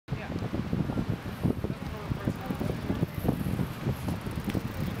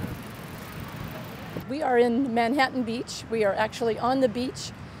We are in Manhattan Beach. We are actually on the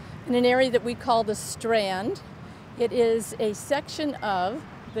beach in an area that we call the Strand. It is a section of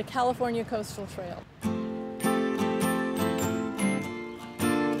the California Coastal Trail.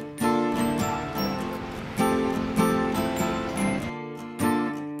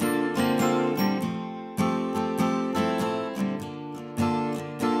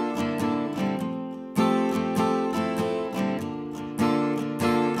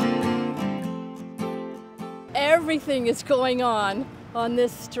 Everything is going on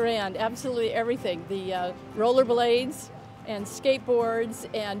this strand, absolutely everything. The rollerblades and skateboards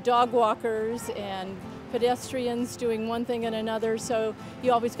and dog walkers and pedestrians doing one thing and another, so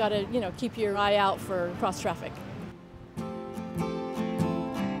you always got to, keep your eye out for cross traffic.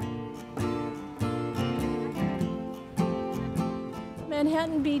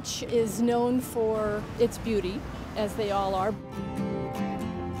 Manhattan Beach is known for its beauty, as they all are.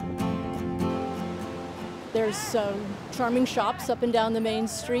 There's charming shops up and down the main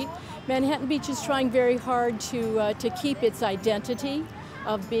street. Manhattan Beach is trying very hard to keep its identity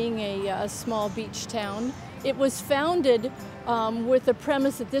of being a small beach town. It was founded with the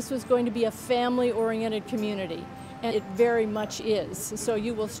premise that this was going to be a family-oriented community, and it very much is. So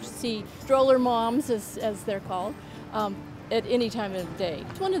you will see stroller moms, as they're called, at any time of the day.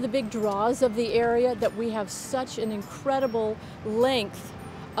 It's one of the big draws of the area that we have such an incredible length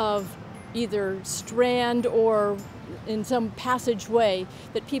of either strand or in some passageway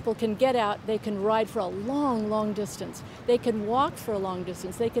that people can get out. They can ride for a long, long distance. They can walk for a long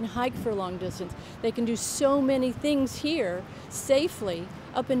distance. They can hike for a long distance. They can do so many things here safely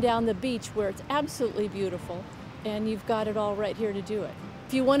up and down the beach where it's absolutely beautiful, and you've got it all right here to do it.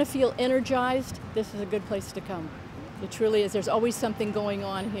 If you want to feel energized, this is a good place to come. It truly is. There's always something going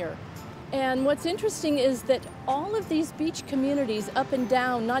on here. And what's interesting is that all of these beach communities up and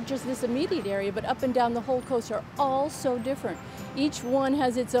down, not just this immediate area, but up and down the whole coast, are all so different. Each one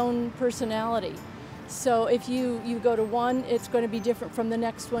has its own personality. So if you go to one, it's going to be different from the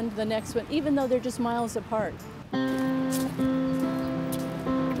next one to the next one, even though they're just miles apart.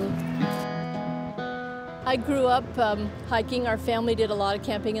 I grew up hiking. Our family did a lot of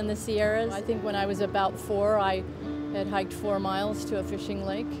camping in the Sierras. I think when I was about 4, I had hiked 4 miles to a fishing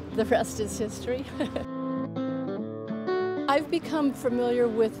lake. The rest is history. I've become familiar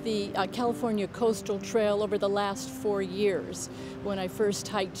with the California Coastal Trail over the last 4 years, when I first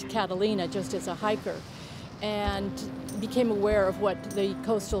hiked Catalina just as a hiker, and became aware of what the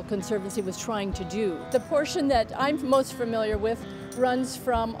Coastal Conservancy was trying to do. The portion that I'm most familiar with runs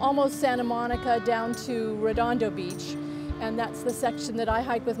from almost Santa Monica down to Redondo Beach, and that's the section that I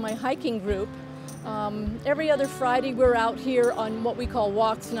hike with my hiking group. Every other Friday we're out here on what we call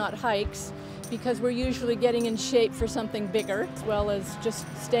walks, not hikes, because we're usually getting in shape for something bigger, as well as just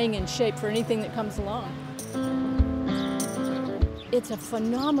staying in shape for anything that comes along. It's a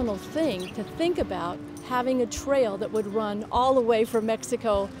phenomenal thing to think about having a trail that would run all the way from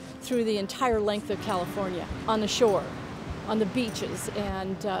Mexico through the entire length of California, on the shore, on the beaches,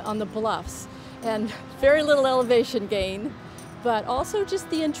 and on the bluffs, and very little elevation gain, but also just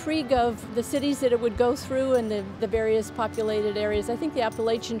the intrigue of the cities that it would go through and the various populated areas. I think the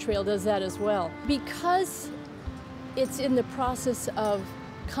Appalachian Trail does that as well. Because it's in the process of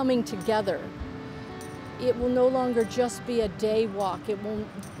coming together, it will no longer just be a day walk. It will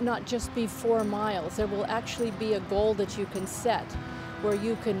not just be 4 miles. There will actually be a goal that you can set where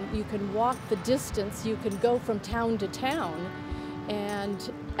you can walk the distance. You can go from town to town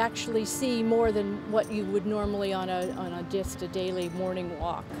and actually see more than what you would normally on just a daily morning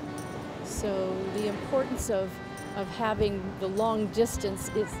walk. So the importance of having the long distance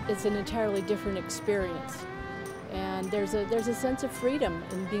is an entirely different experience. And there's a sense of freedom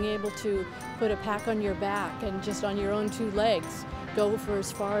in being able to put a pack on your back and just on your own 2 legs go for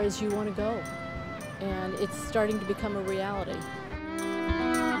as far as you want to go. And it's starting to become a reality.